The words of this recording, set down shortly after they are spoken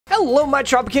Hello, my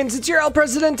Tropicans, it's your El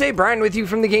Presidente, Brian with you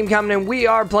from the Game Comment, and we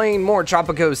are playing more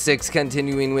Tropico 6,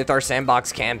 continuing with our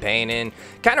SANDBOX campaign, and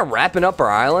kind of wrapping up our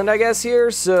island, I guess,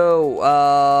 here,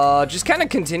 so, just kind of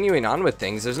continuing on with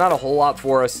things. There's not a whole lot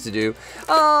for us to do.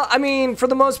 I mean, for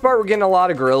the most part, we're getting a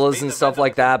lot of gorillas and stuff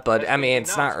like that, but, I mean,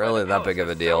 it's not really that big of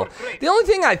a deal. The only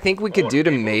thing I think we could do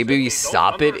to maybe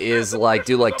stop it is, like,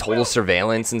 do, like, total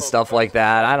surveillance and stuff like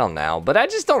that. I don't know, but I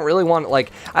just don't really want,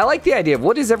 like, I like the idea of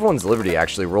what is everyone's liberty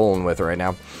actually rolling with right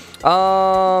now.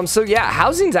 So yeah,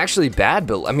 housing's actually bad,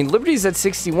 but I mean, Liberty's at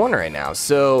 61 right now,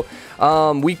 so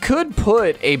we could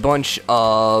put a bunch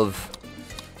of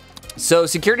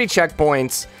security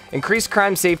checkpoints, increase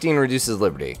crime safety, and reduces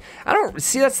liberty. I don't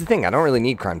see, that's the thing, I don't really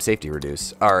need crime safety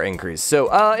reduce or increase. So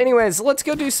anyways, let's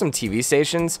go do some TV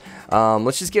stations.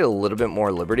 Let's just get a little bit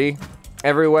more liberty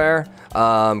everywhere,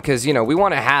 because you know, we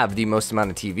want to have the most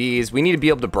amount of TVs. We need to be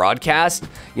able to broadcast,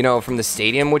 you know, from the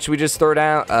stadium, which we just threw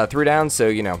down. So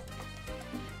you know,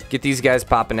 get these guys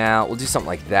popping out. We'll do something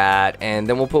like that, and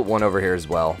then we'll put one over here as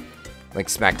well, like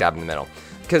smack dab in the middle,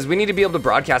 because we need to be able to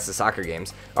broadcast the soccer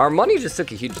games. Our money just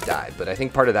took a huge dive, but I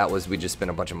think part of that was we just spent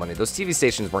a bunch of money. Those TV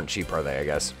stations weren't cheap, are they? I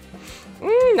guess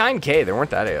 9K. They weren't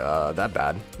that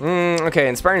bad. Okay,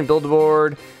 inspiring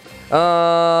billboard.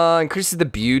 Increases the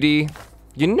beauty.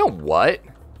 You know what?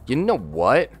 You know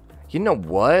what? You know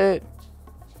what?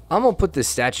 I'm gonna put this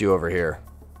statue over here,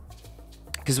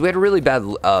 because we had a really bad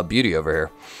beauty over here.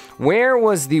 Where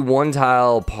was the one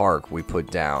tile park we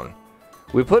put down?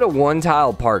 We put a one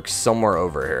tile park somewhere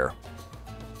over here.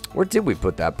 Where did we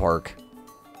put that park?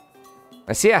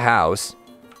 I see a house.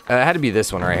 It had to be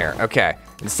this one right here. Okay.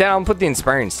 Instead, I'm gonna put the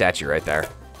inspiring statue right there.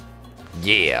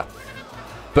 Yeah.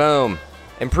 Boom.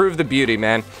 Improve the beauty,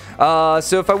 man.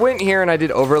 So if I went here and I did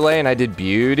overlay and I did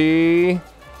beauty.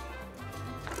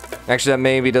 Actually, that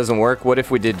maybe doesn't work. What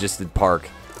if we did just the park?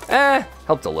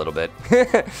 Helped a little bit.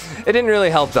 It didn't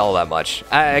really help all that much.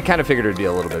 I kind of figured it'd be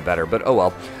a little bit better, but oh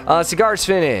well. Cigars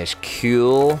finish.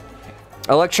 Cool.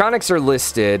 Electronics are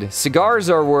listed. Cigars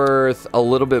are worth a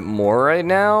little bit more right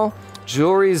now.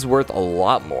 Jewelry's worth a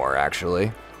lot more,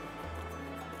 actually.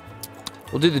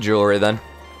 We'll do the jewelry then.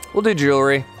 We'll do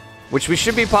jewelry, which we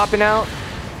should be popping out.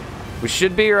 We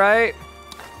should be, right?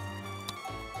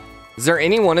 Is there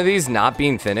any one of these not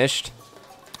being finished?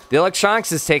 The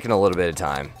electronics is taking a little bit of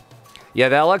time. Yeah,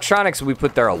 the electronics we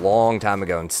put there a long time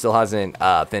ago and still hasn't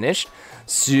finished.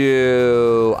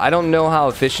 So, I don't know how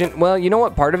efficient. Well, you know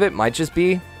what? Part of it might just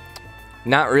be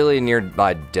not really a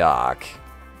nearby dock.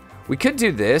 We could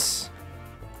do this.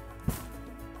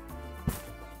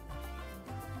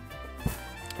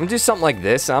 I'm gonna do something like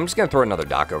this. I'm just gonna throw another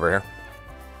dock over here.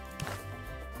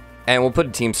 And we'll put a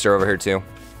Teamster over here too.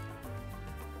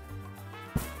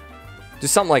 Do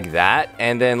something like that.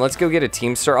 And then let's go get a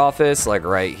Teamster office like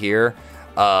right here.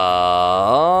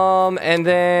 And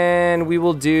then we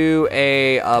will do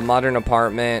a modern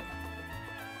apartment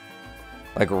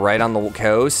like right on the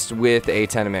coast with a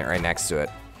tenement right next to it.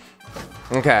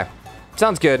 Okay.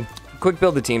 Sounds good. Quick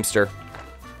build the Teamster.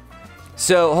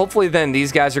 So hopefully then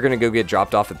these guys are going to go get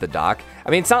dropped off at the dock. I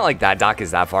mean, it's not like that dock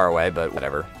is that far away, but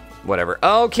whatever. Whatever.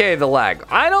 Okay, the lag.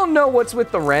 I don't know what's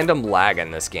with the random lag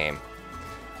in this game.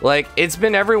 Like, it's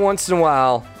been every once in a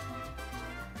while.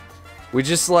 We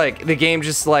just like, the game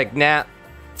just like, nah,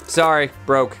 sorry,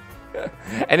 broke.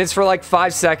 And it's for like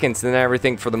 5 seconds, and then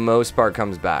everything for the most part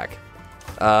comes back.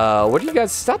 What do you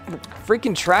guys, stop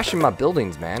freaking trashing my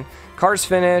buildings, man. Cars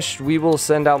finished. We will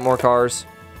send out more cars.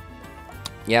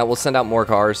 Yeah, we'll send out more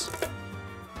cars.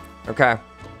 Okay.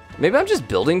 Maybe I'm just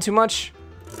building too much.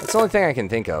 That's the only thing I can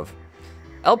think of.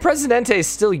 El Presidente is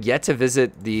still yet to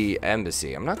visit the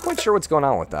embassy. I'm not quite sure what's going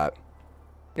on with that.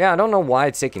 Yeah, I don't know why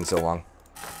it's taking so long.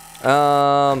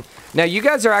 Now, you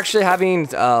guys are actually having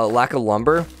lack of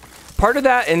lumber. Part of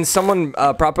that, and someone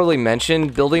properly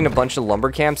mentioned, building a bunch of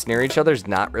lumber camps near each other is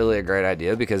not really a great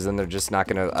idea, because then they're just not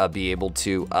going to be able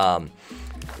to...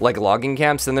 like logging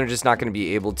camps, then they're just not going to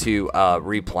be able to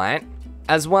replant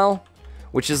as well,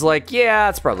 which is like, yeah,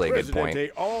 that's probably a good point.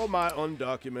 All my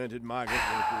undocumented migrant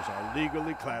workers are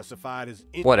legally classified as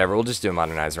whatever. We'll just do a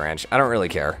modernized ranch. I don't really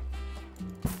care.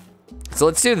 So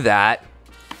let's do that.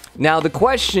 Now the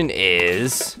question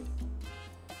is,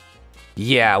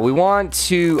 yeah, we want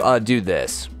to do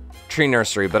this tree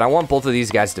nursery, but I want both of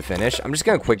these guys to finish. I'm just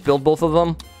gonna quick build both of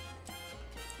them,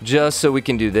 just so we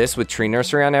can do this with tree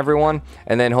nursery on everyone,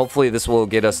 and then hopefully this will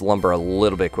get us lumber a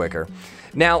little bit quicker.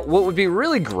 Now, what would be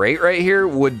really great right here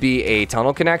would be a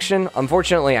tunnel connection.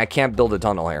 Unfortunately, I can't build a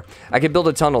tunnel here. I could build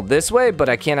a tunnel this way, but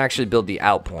I can't actually build the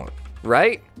out point,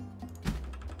 right?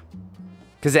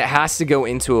 Because it has to go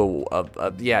into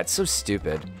yeah, it's so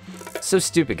stupid. So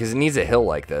stupid, because it needs a hill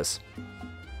like this.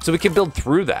 So we can build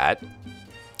through that.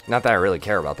 Not that I really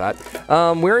care about that.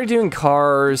 We're already doing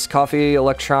cars, coffee,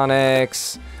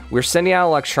 electronics. We're sending out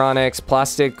electronics,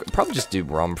 plastic. Probably just do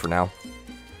rum for now.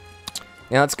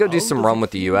 Yeah, let's go do some rum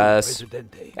with the US.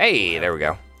 Hey, there we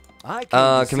go.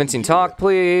 Convincing talk,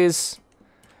 please.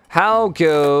 How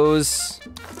goes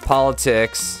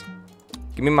politics?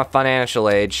 Give me my financial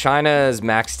aid. China is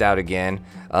maxed out again.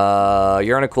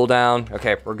 You're on a cooldown.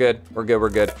 Okay, we're good. We're good. We're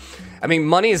good. I mean,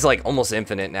 money is like almost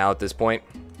infinite now at this point.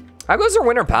 How goes our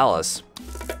Winter Palace?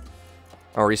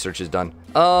 Oh, research is done.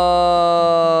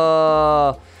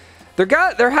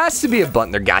 There has to be a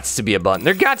button. There gots to be a button.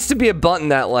 There gots to be a button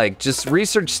that like just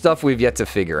research stuff we've yet to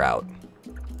figure out.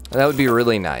 That would be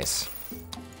really nice.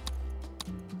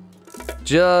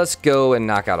 Just go and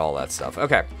knock out all that stuff.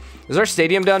 Okay. Is our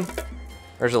stadium done?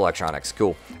 There's electronics.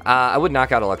 Cool. I would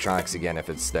knock out electronics again if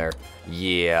it's there.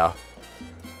 Yeah.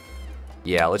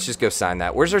 Yeah, let's just go sign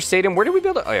that. Where's our stadium? Where did we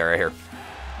build it? Oh, yeah, right here.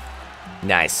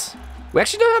 Nice. We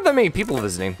actually don't have that many people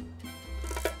visiting.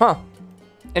 Huh.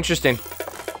 Interesting.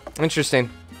 Interesting.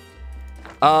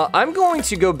 I'm going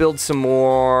to go build some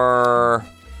more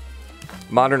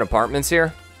modern apartments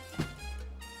here.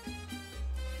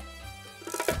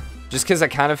 Just because I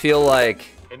kind of feel like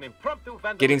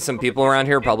getting some people around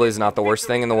here probably is not the worst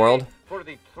thing in the world.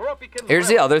 Here's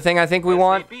the other thing I think we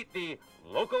want.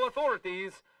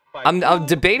 I'm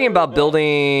debating about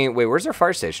building... Wait, where's our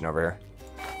fire station over here?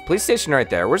 Police station right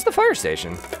there. Where's the fire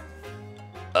station?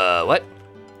 What?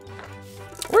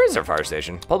 Where is our fire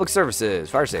station? Public services,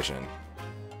 fire station.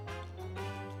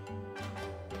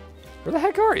 Where the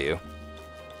heck are you?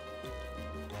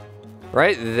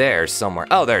 Right there somewhere.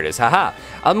 Oh, there it is. Haha.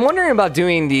 I'm wondering about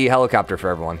doing the helicopter for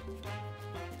everyone.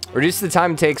 Reduce the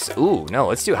time it takes. Ooh, no,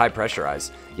 let's do high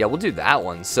pressurized. Yeah, we'll do that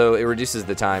one. So it reduces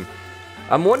the time.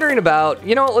 I'm wondering about,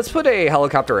 you know, let's put a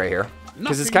helicopter right here.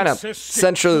 Because it's kind of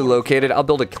centrally located. I'll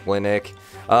build a clinic.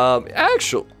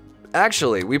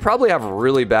 Actually, we probably have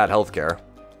really bad healthcare.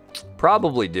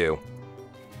 Probably do.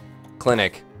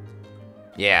 Clinic.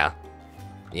 Yeah.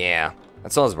 Yeah.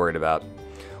 That's all I was worried about.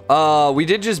 We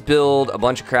did just build a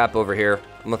bunch of crap over here.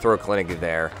 I'm gonna throw a clinic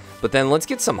there. But then let's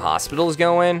get some hospitals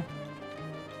going.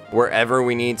 Wherever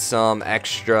we need some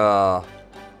extra...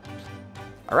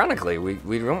 Ironically,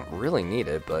 we don't really need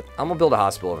it, but I'm gonna build a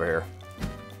hospital over here.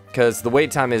 Because the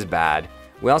wait time is bad.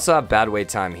 We also have bad wait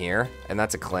time here, and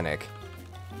that's a clinic.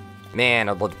 Man,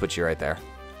 I'd love to put you right there.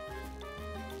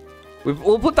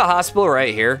 We'll put the hospital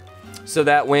right here, so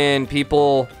that when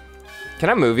people... Can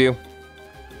I move you?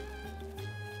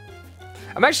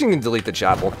 I'm actually going to delete the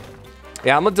chapel.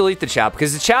 Yeah, I'm going to delete the chapel,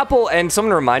 because the chapel, and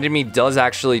someone reminded me, does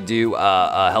actually do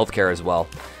healthcare as well.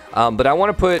 But I want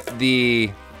to put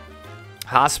the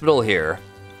hospital here,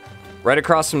 right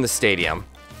across from the stadium.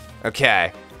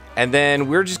 Okay. And then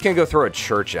we're just going to go throw a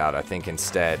church out, I think,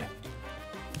 instead.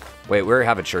 Wait, we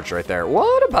have a church right there.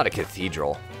 What about a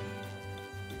cathedral?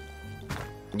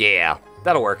 Yeah,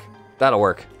 that'll work. That'll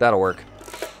work. That'll work.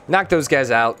 Knock those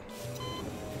guys out.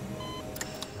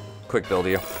 Quick build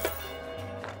you.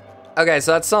 Okay,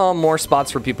 so that's some more spots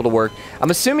for people to work.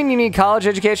 I'm assuming you need college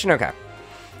education? Okay.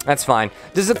 That's fine.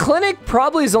 Does the clinic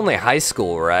probably is only high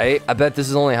school, right? I bet this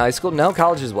is only high school. No,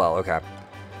 college as well. Okay.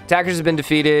 Attackers have been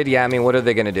defeated. Yeah, I mean, what are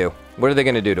they going to do? What are they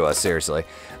going to do to us? Seriously.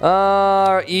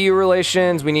 EU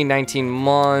relations. We need 19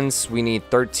 months. We need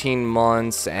 13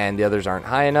 months, and the others aren't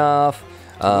high enough.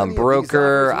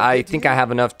 Broker. I think I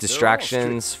have enough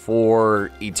distractions for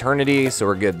eternity, so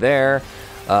we're good there.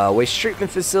 Waste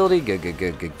treatment facility. Good, good,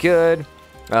 good, good, good.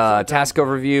 Task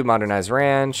overview. Modernized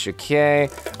ranch. Okay.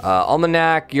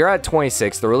 Almanac. You're at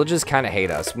 26. The religious kind of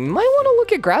hate us. We might want to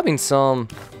look at grabbing some...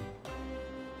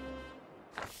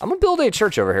 I'm gonna build a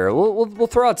church over here. We'll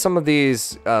throw out some of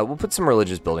these. We'll put some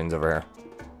religious buildings over here.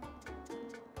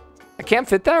 I can't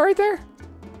fit that right there?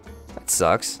 That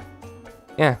sucks.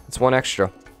 Yeah, it's one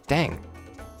extra. Dang.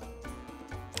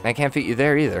 I can't fit you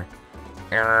there either.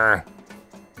 Urgh.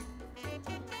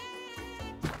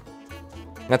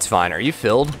 That's fine. Are you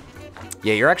filled?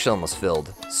 Yeah, you're actually almost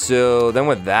filled. So then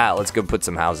with that, let's go put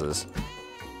some houses.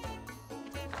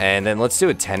 And then let's do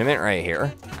a tenement right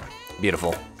here.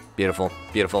 Beautiful. Beautiful,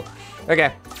 beautiful.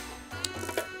 Okay.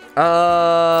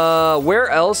 Where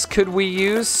else could we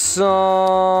use some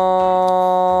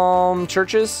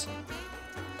churches?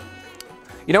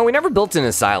 You know, we never built an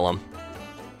asylum.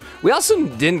 We also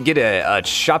didn't get a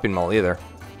shopping mall either.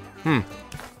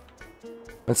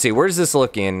 Let's see, where's this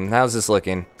looking? How's this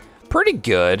looking? Pretty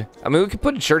good. I mean, we could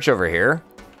put a church over here,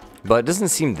 but it doesn't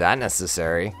seem that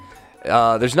necessary.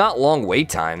 There's not long wait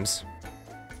times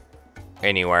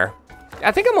anywhere.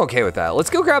 I think I'm okay with that.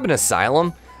 Let's go grab an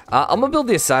asylum. I'm gonna build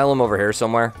the asylum over here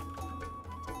somewhere.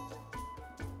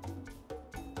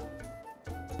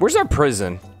 Where's our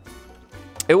prison?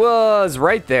 It was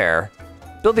right there.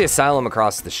 Build the asylum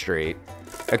across the street.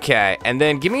 Okay, and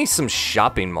then give me some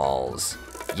shopping malls.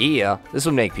 Yeah, this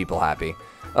would make people happy.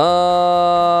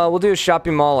 We'll do a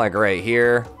shopping mall like right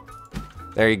here.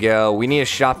 There you go. We need a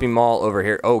shopping mall over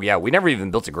here. Oh yeah, we never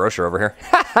even built a grocer over here.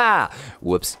 Haha.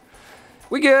 Whoops.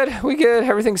 We good. We good.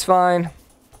 Everything's fine.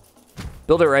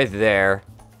 Build it right there.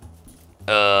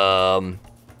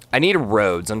 I need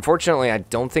roads. Unfortunately, I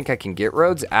don't think I can get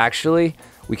roads. Actually,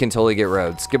 we can totally get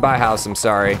roads. Goodbye, house. I'm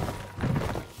sorry.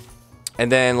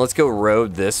 And then let's go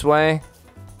road this way.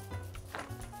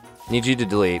 Need you to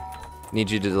delete.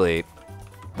 Need you to delete.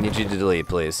 Need you to delete,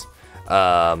 please.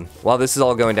 While this is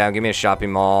all going down, give me a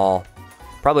shopping mall.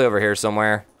 Probably over here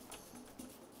somewhere.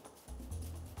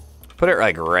 Put it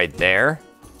like right there.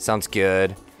 Sounds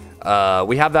good.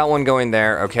 We have that one going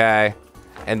there, okay.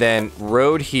 And then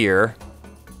road here.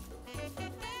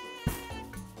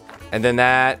 And then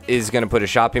that is gonna put a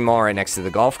shopping mall right next to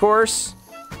the golf course.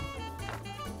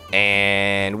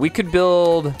 And we could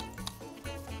build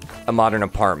a modern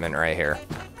apartment right here.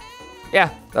 Yeah,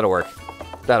 that'll work.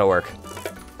 That'll work.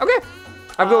 Okay,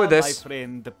 I'll go with this.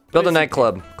 Build a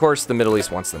nightclub. Of course, the Middle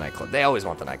East wants the nightclub. They always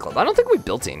want the nightclub. I don't think we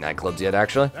built any nightclubs yet,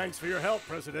 actually. Thanks for your help,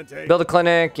 Presidente. Build a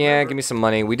clinic. Yeah, give me some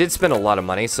money. We did spend a lot of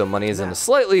money, so money is in a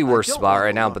slightly worse spot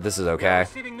right now, but this is okay.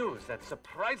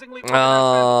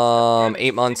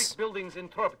 8 months.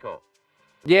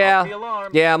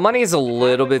 Yeah, money is a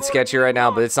little bit sketchy right now,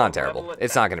 but it's not terrible.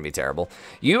 It's not going to be terrible.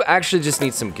 You actually just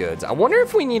need some goods. I wonder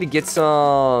if we need to get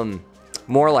some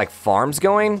more like farms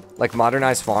going, like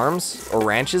modernized farms or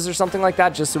ranches or something like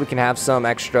that, just so we can have some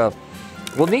extra.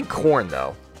 We'll need corn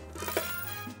though.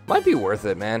 Might be worth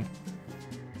it, man.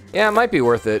 Yeah, it might be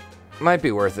worth it. Might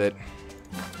be worth it.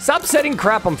 Stop setting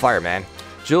crap on fire, man.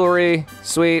 Jewelry,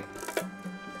 sweet.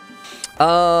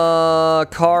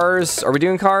 Cars. Are we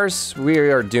doing cars? We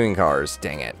are doing cars.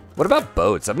 Dang it. What about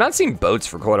boats? I've not seen boats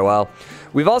for quite a while.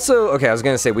 We've also, okay, I was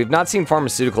gonna say we've not seen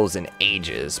pharmaceuticals in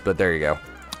ages, but there you go.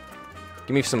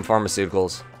 Give me some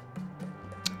pharmaceuticals.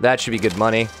 That should be good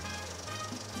money.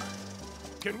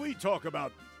 Can we talk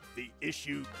about the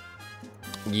issue?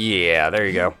 Yeah, there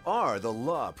you go. You are the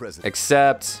law, President.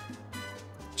 Except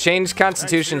change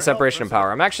constitution, separation of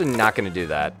power. I'm actually not gonna do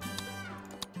that.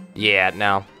 Yeah,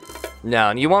 no.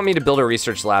 No, you want me to build a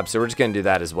research lab, so we're just gonna do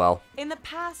that as well. In the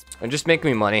past. And just make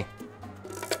me money.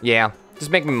 Yeah,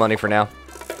 just make me money for now.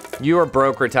 You are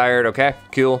broke, retired, okay?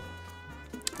 Cool.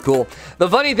 Cool. The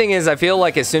funny thing is, I feel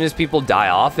like as soon as people die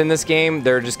off in this game,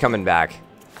 they're just coming back.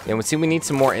 And we see we need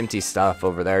some more empty stuff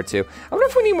over there too. I wonder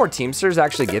if we need more Teamsters to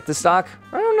actually get the stock.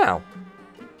 I don't know.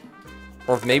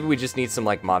 Or if maybe we just need some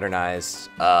like modernized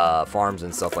farms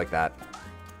and stuff like that.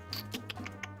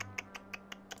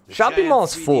 Shopping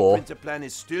mall's full. The plan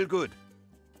is still good,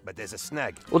 but there's a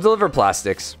snag. We'll deliver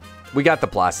plastics. We got the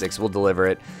plastics. We'll deliver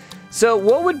it. So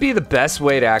what would be the best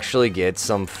way to actually get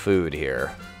some food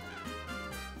here?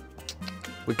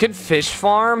 We could fish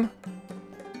farm.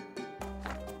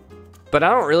 But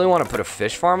I don't really want to put a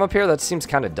fish farm up here. That seems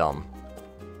kind of dumb.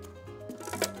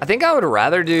 I think I would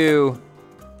rather do...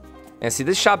 And see,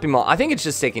 this shopping mall, I think it's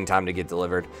just taking time to get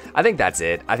delivered. I think that's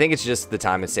it. I think it's just the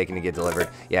time it's taking to get delivered.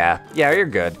 Yeah, you're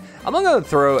good. I'm gonna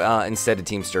throw instead a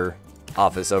Teamster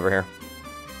office over here.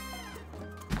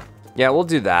 Yeah, we'll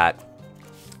do that.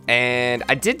 And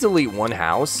I did delete one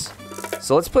house.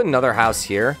 So let's put another house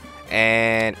here.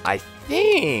 And I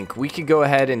think we could go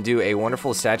ahead and do a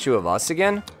wonderful statue of us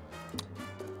again.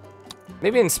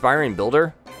 Maybe inspiring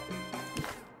builder.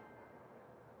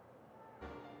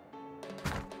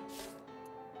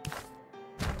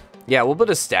 Yeah, we'll put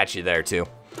a statue there too.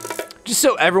 Just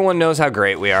so everyone knows how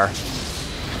great we are.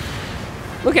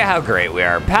 Look at how great we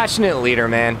are. Passionate leader,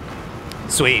 man.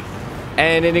 Sweet.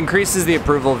 And it increases the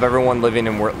approval of everyone living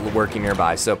and working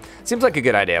nearby. So, seems like a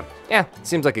good idea. Yeah,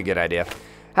 seems like a good idea.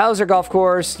 How's our golf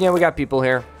course? Yeah, we got people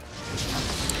here.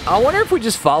 I wonder if we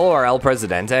just follow our El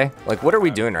Presidente. Like, what are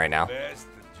we doing right now?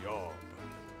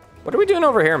 What are we doing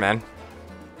over here, man?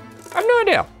 I have no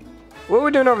idea. What are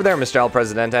we doing over there, Mr. El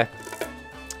Presidente?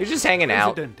 You're just hanging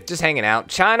out. Just hanging out.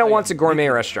 China wants a gourmet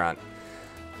restaurant.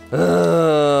 We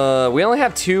only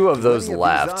have 2 of those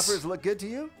left. These offers look good to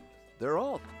you? They're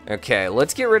all. Okay,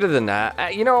 let's get rid of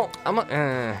the you know, I'm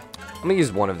gonna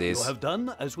use one of these. You'll have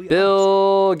done as we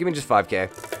Bill, give me just 5K.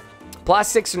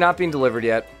 Plastics are not being delivered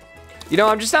yet. You know,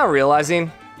 I'm just now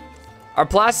realizing our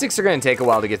plastics are gonna take a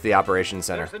while to get to the operations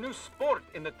center. There's a new sport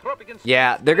in the Tropicans.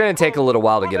 Yeah, they're gonna take a little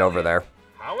while to get over there.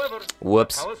 However,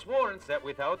 Whoops. Palace warns that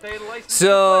without a license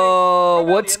So, to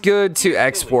play, what's good to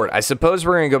export? I suppose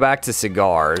we're going to go back to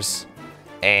cigars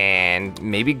and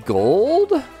maybe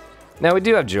gold? No, we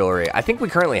do have jewelry. I think we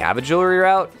currently have a jewelry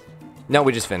route. No,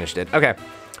 we just finished it. Okay.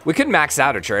 We could max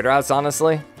out a trade routes,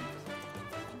 honestly.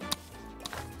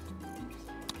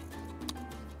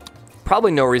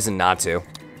 Probably no reason not to.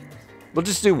 We'll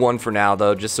just do one for now,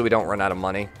 though, just so we don't run out of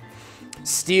money.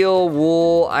 Steel,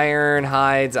 wool, iron,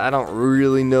 hides. I don't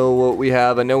really know what we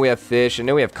have. I know we have fish. I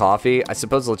know we have coffee. I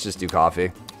suppose let's just do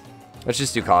coffee. Let's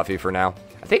just do coffee for now.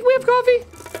 I think we have coffee.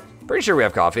 Pretty sure we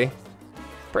have coffee.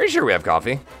 Pretty sure we have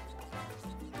coffee.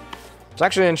 It's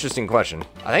actually an interesting question.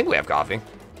 I think we have coffee.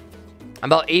 I'm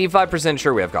about 85%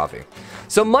 sure we have coffee.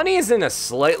 So money is in a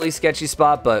slightly sketchy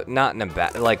spot, but not in a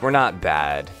bad, like we're not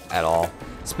bad at all.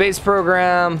 Space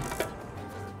program.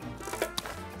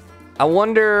 I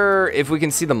wonder if we can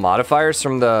see the modifiers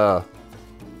from the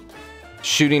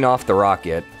shooting off the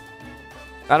rocket.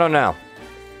 I don't know.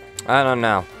 I don't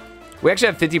know. We actually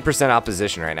have 50%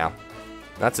 opposition right now.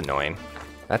 That's annoying.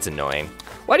 That's annoying.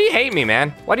 Why do you hate me,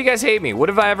 man? Why do you guys hate me? What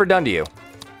have I ever done to you?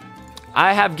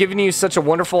 I have given you such a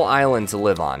wonderful island to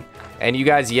live on, and you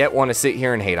guys yet want to sit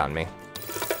here and hate on me.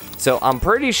 So I'm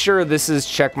pretty sure this is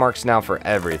check marks now for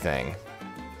everything.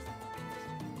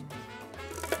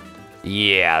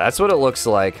 Yeah, that's what it looks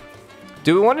like.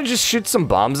 Do we want to just shoot some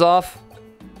bombs off?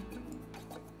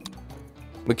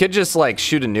 We could just, like,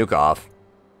 shoot a nuke off.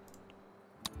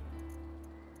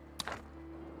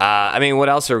 I mean, what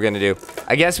else are we going to do?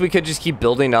 I guess we could just keep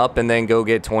building up and then go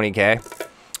get 20k.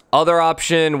 Other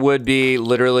option would be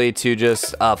literally to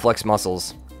just flex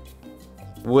muscles,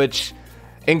 which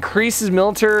increases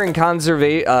military and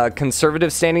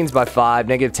conservative standings by 5,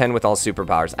 -10 with all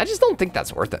superpowers. I just don't think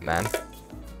that's worth it, man.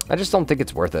 I just don't think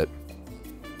it's worth it.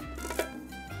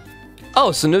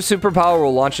 Oh, so no superpower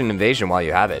will launch an invasion while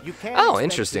you have it. Oh,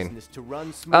 interesting.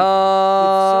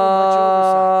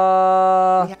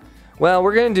 Well,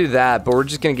 we're going to do that, but we're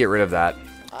just going to get rid of that.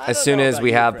 As soon as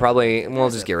we have probably... We'll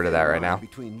just get rid of that right now.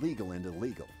 Between legal and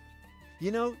illegal.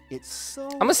 You know, it's so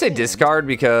I'm going to say discard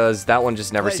because that one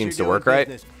just never seems to work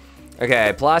right.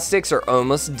 Okay, plastics are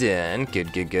almost done.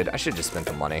 Good, good, good. I should have just spent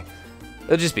the money.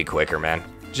 It'll just be quicker, man.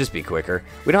 Just be quicker.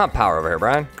 We don't have power over here,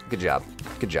 Brian. Good job.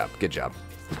 Good job. Good job.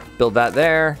 Build that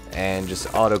there and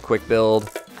just auto quick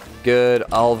build. Good.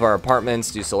 All of our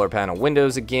apartments do solar panel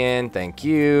windows again. Thank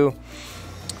you.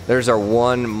 There's our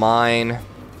one mine.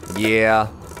 Yeah.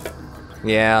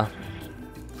 Yeah.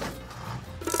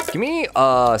 Give me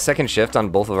a second shift on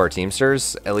both of our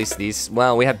Teamsters. At least these.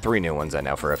 Well, we had 3 new ones I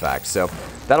know for a fact. So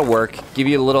that'll work. Give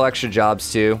you a little extra jobs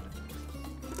too.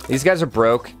 These guys are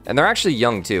broke. And they're actually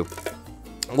young too.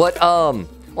 What?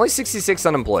 Only 66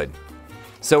 unemployed.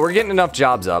 So we're getting enough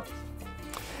jobs up.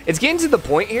 It's getting to the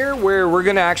point here where we're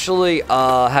gonna actually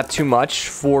have too much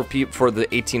for the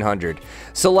 1800.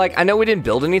 So like, I know we didn't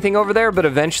build anything over there, but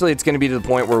eventually it's gonna be to the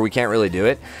point where we can't really do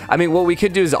it. I mean, what we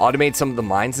could do is automate some of the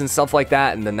mines and stuff like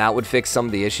that, and then that would fix some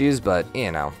of the issues, but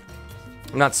you know,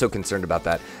 I'm not so concerned about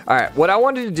that. All right, what I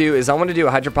wanted to do is I want to do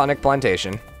a hydroponic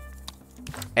plantation,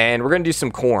 and we're gonna do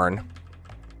some corn.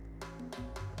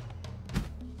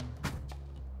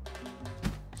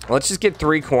 Let's just get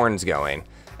 3 corns going.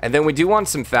 And then we do want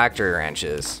some factory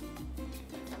ranches.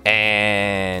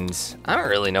 And I don't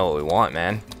really know what we want,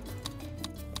 man.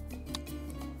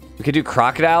 We could do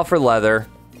crocodile for leather.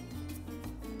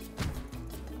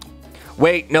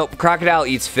 Wait, nope. Crocodile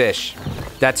eats fish.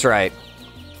 That's right.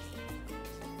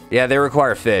 Yeah, they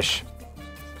require fish.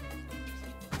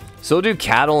 So we'll do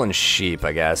cattle and sheep,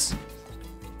 I guess.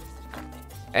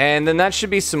 And then that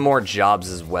should be some more jobs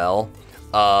as well.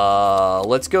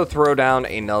 Let's go throw down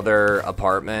another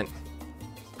apartment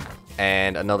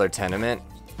and another tenement.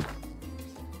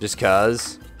 Just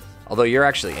cause. Although you're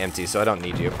actually empty, so I don't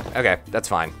need you. Okay, that's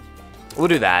fine. We'll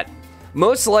do that.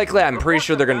 Most likely, I'm pretty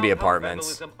sure they're going to be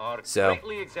apartments. So.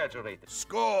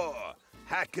 Score.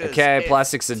 Hackers. Okay,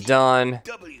 plastics are done.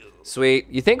 Sweet.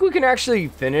 You think we can actually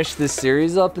finish this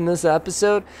series up in this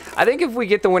episode? I think if we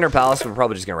get the Winter Palace, we're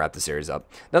probably just going to wrap the series up.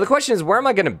 Now, the question is, where am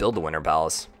I going to build the Winter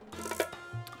Palace?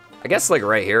 I guess, like,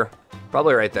 right here.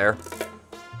 Probably right there.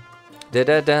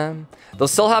 Da-da-da. They'll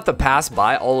still have to pass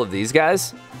by all of these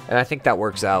guys, and I think that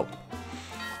works out.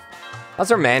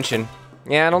 How's our mansion?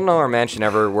 Yeah, I don't know our mansion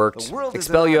ever worked.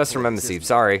 Expel US from embassy.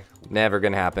 Sorry. Never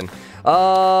gonna happen.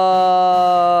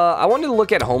 I wanted to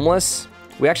look at homeless.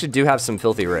 We actually do have some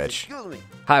filthy rich.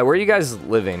 Hi, where are you guys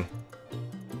living?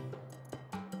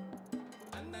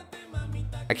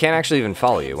 I can't actually even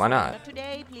follow you. Why not?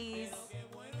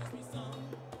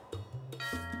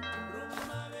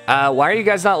 Why are you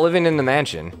guys not living in the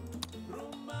mansion?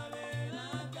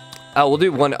 Oh, we'll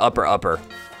do one upper.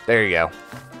 There you go.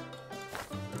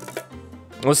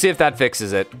 We'll see if that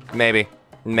fixes it. Maybe.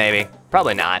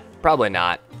 Probably not.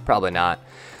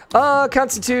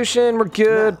 Constitution, we're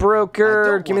good.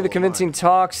 Broker, give me the convincing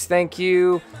talks. Thank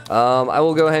you. I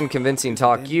will go ahead and convincing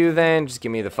talk you then. Just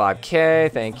give me the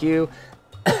 5K. Thank you.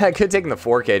 I could take the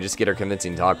 4K, just get our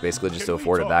convincing talk, basically, just to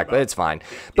afford it back, but it's fine.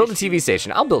 Build a TV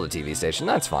station. I'll build a TV station.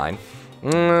 That's fine.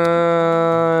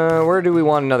 Where do we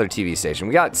want another TV station?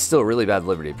 We got still really bad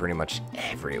liberty pretty much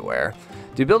everywhere.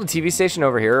 Did we build a TV station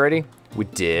over here already? We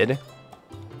did.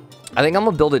 I think I'm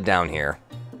gonna build it down here.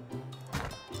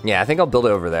 Yeah, I think I'll build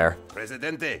it over there.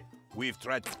 Presidente, we've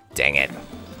tried. Dang it.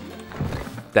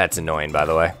 That's annoying, by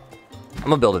the way. I'm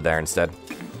gonna build it there instead.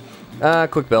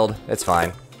 Quick build. It's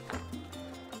fine.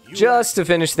 Just to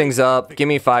finish things up, give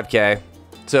me 5K.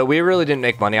 So we really didn't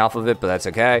make money off of it, but that's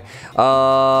okay.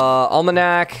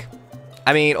 Almanac.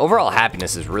 I mean, overall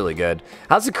happiness is really good.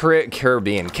 How's the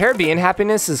Caribbean? Caribbean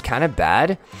happiness is kind of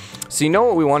bad. So you know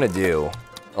what we want to do?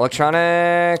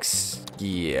 Electronics.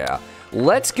 Yeah.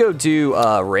 Let's go do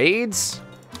raids.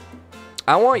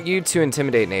 I want you to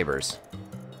intimidate neighbors.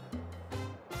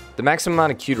 The maximum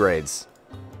amount of queued raids.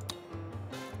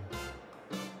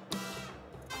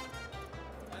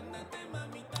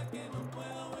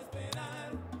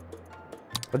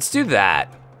 Let's do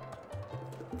that.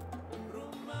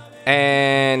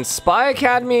 And Spy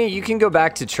Academy, you can go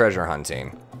back to treasure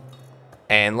hunting.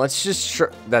 And let's just...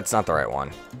 That's not the right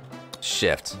one.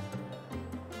 Shift.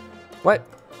 What?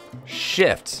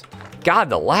 Shift. God,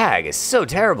 the lag is so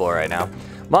terrible right now.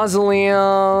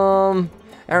 Mausoleum.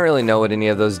 I don't really know what any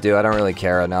of those do. I don't really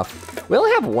care enough. We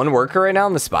only have one worker right now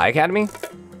in the Spy Academy.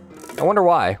 I wonder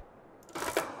why.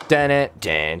 You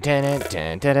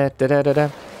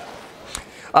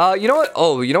know what?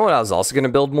 Oh, you know what I was also going to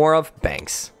build more of?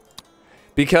 Banks.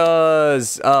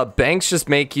 Because banks just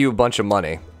make you a bunch of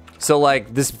money. So,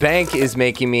 like, this bank is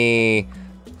making me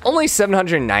only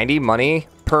 790 money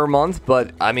per month.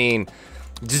 But, I mean,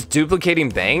 just duplicating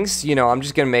banks, you know, I'm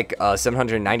just going to make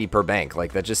 790 per bank.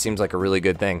 Like, that just seems like a really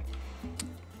good thing.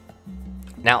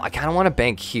 Now, I kind of want a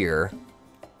bank here.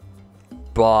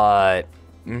 But,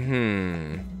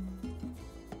 I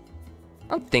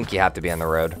don't think you have to be on the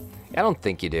road. I don't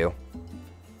think you do.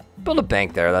 Build a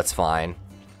bank there, that's fine.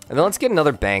 And then let's get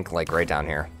another bank, like, right down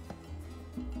here.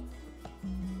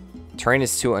 Terrain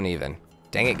is too uneven.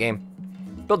 Dang it, game.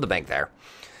 Build the bank there.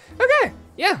 Okay,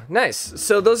 yeah, nice.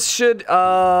 So those should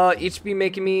each be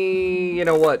making me, you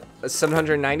know what,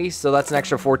 790? So that's an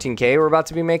extra 14K we're about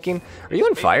to be making. Are you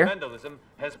on fire? Vandalism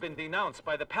has been denounced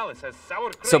by the palace as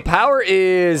sour So power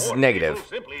is negative.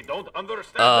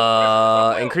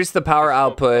 Increase the power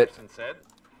output.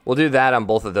 We'll do that on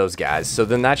both of those guys. So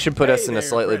then that should put us in a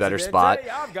slightly better spot.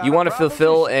 You want to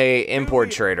fulfill a import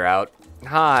trade route.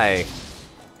 Hi.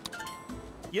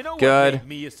 You know what Good. made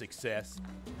me a success?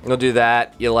 We'll do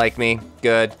that. You like me?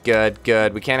 Good, good,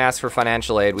 good. We can't ask for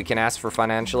financial aid. We can ask for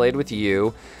financial aid with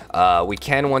you. We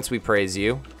can once we praise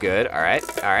you. Good. All right.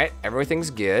 All right.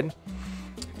 Everything's good.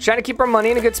 Trying to keep our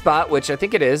money in a good spot, which I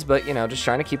think it is, but, you know, just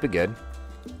trying to keep it good.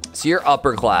 So you're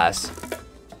upper class.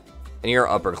 And you're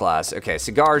upper class. Okay,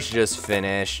 cigars just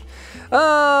finished.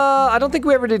 I don't think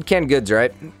we ever did canned goods,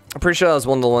 right? I'm pretty sure that was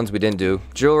one of the ones we didn't do.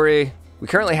 Jewelry. We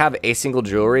currently have a single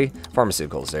jewelry.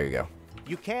 Pharmaceuticals. There you go.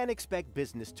 You can expect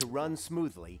business to run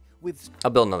smoothly with...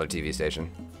 I'll build another TV station.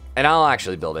 And I'll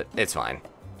actually build it. It's fine.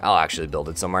 I'll actually build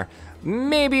it somewhere.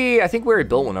 Maybe... I think we already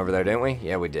built one over there, didn't we?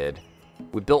 Yeah, we did.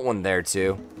 We built one there,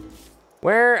 too.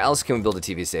 Where else can we build a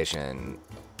TV station?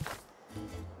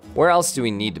 Where else do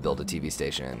we need to build a TV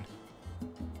station?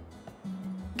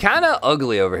 Kind of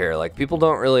ugly over here. Like, people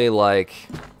don't really like...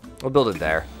 We'll build it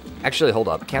there. Actually, hold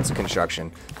up. Cancel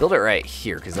construction. Build it right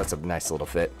here, because that's a nice little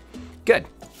fit. Good.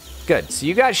 Good. So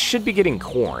you guys should be getting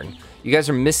corn. You guys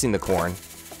are missing the corn.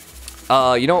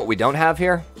 You know what we don't have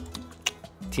here?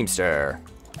 Teamster.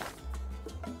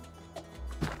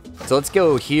 So let's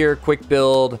go here. Quick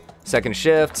build. Second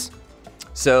shift.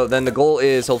 So then the goal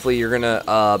is hopefully you're going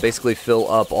to basically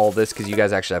fill up all this because you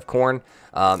guys actually have corn.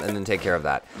 And then take care of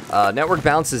that. Network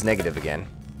bounce is negative again.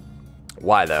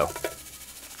 Why, though?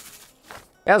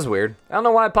 That was weird. I don't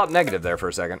know why I popped negative there for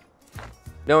a second.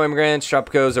 No immigrants.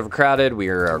 Tropico is overcrowded. We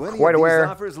are quite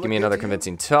aware. Give me another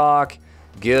convincing talk.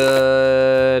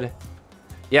 Good.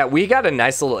 Yeah, we got a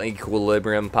nice little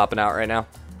equilibrium popping out right now.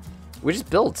 We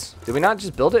just built. Did we not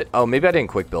just build it? Oh, maybe I didn't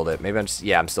quick build it. Maybe I'm just...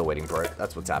 Yeah, I'm still waiting for it.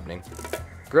 That's what's happening.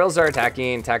 Guerrillas are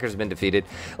attacking. Attackers have been defeated.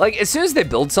 Like, as soon as they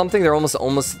build something, they're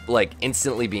almost like,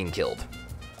 instantly being killed.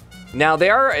 Now,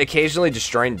 they are occasionally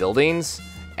destroying buildings.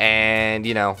 And,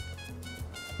 you know...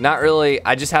 Not really.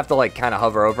 I just have to like kind of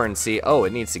hover over and see. Oh,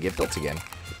 it needs to get built again.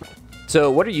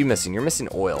 So what are you missing? You're missing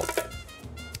oil.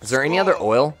 Is there any other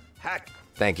oil?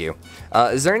 Thank you.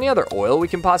 Is there any other oil we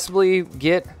can possibly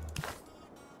get?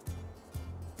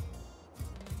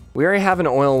 We already have an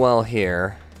oil well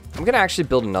here. I'm gonna actually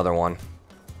build another one.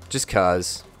 Just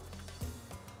cause.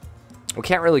 We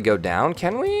can't really go down,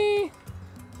 can we?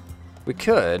 We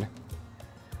could.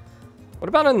 What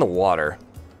about in the water?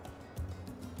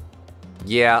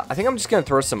 Yeah, I think I'm just gonna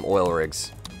throw some oil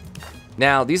rigs.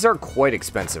 Now, these are quite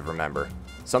expensive, remember.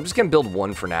 So I'm just gonna build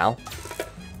one for now,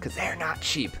 because they're not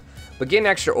cheap. But getting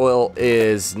extra oil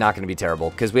is not gonna be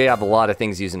terrible, because we have a lot of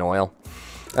things using oil.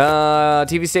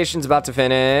 TV station's about to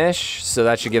finish, so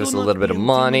that should give us a little bit of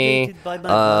money.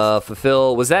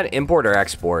 Fulfill, was that import or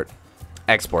export?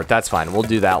 Export, that's fine, we'll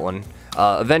do that one.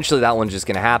 Eventually that one's just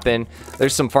gonna happen.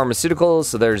 There's some pharmaceuticals,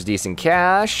 so there's decent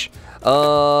cash.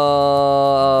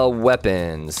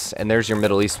 Weapons, and there's your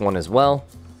Middle East one as well,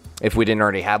 if we didn't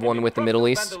already have one with the Middle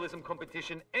East.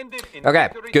 Okay,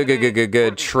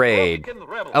 good. Trade.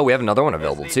 Oh, we have another one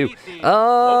available too.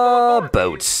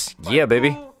 Boats. Yeah,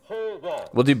 baby.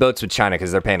 We'll do boats with China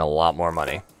because they're paying a lot more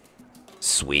money.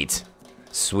 Sweet.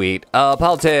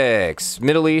 Politics.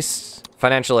 Middle East.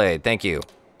 Financial aid. Thank you.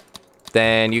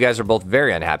 Then you guys are both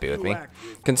very unhappy with me.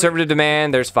 Conservative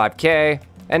demand. There's 5K.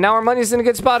 And now our money's in a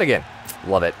good spot again.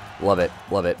 Love it.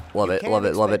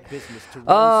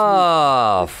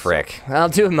 Oh, frick. I'll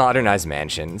do a modernized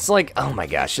mansion. It's like, oh my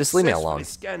gosh, just leave me alone.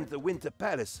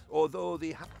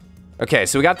 Okay,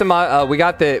 so we got the we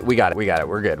got it.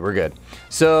 We're good.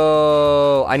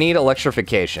 So I need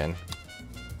electrification.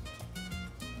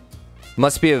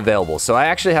 Must be available. So I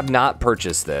actually have not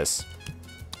purchased this.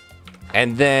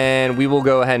 And then we will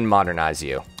go ahead and modernize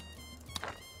you.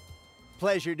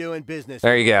 Pleasure doing business.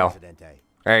 There you go. Presidente.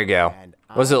 There you go.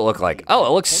 What does it look like? Oh,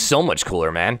 it looks so much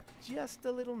cooler, man. Just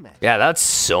a little mess. Yeah, that's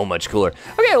so much cooler.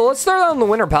 Okay, well, let's start on the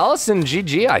Winter Palace and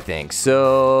GG, I think.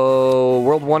 So,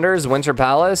 World Wonders, Winter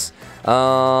Palace.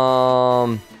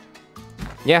 Yeah,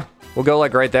 we'll go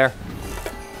like right there.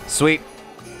 Sweet.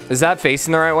 Is that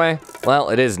facing the right way? Well,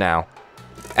 it is now.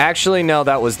 Actually, no,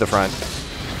 that was the front.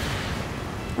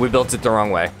 We built it the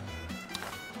wrong way.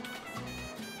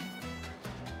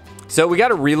 So we got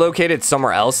to relocate it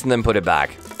somewhere else and then put it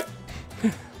back.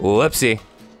 Whoopsie.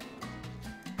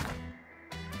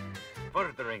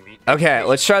 Okay,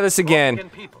 let's try this again.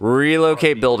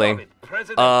 Relocate building.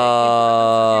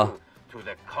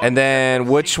 And then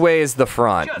which way is the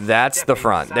front? That's the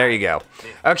front. There you go.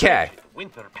 Okay.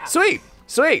 Sweet.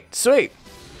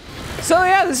 So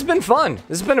yeah, this has been fun.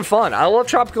 I love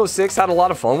Tropico 6. Had a lot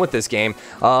of fun with this game.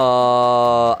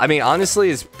 I mean, honestly,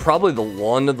 it's probably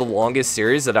one of the longest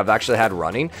series that I've actually had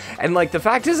running. And like, the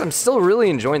fact is, I'm still really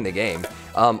enjoying the game.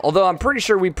 Although I'm pretty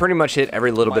sure we pretty much hit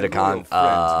every little bit of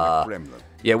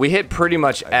yeah, we hit pretty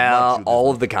much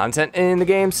all of the content in the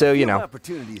game, so, you know,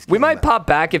 we might pop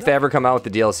back if they ever come out with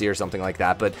the DLC or something like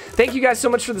that. But thank you guys so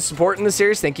much for the support in the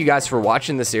series. Thank you guys for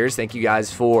watching the series. Thank you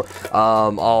guys for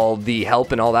all the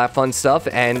help and all that fun stuff.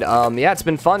 And, yeah, it's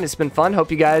been fun.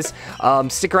 Hope you guys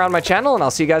stick around my channel, and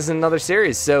I'll see you guys in another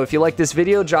series. So if you like this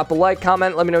video, drop a like,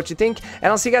 comment, let me know what you think,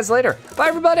 and I'll see you guys later. Bye,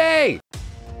 everybody!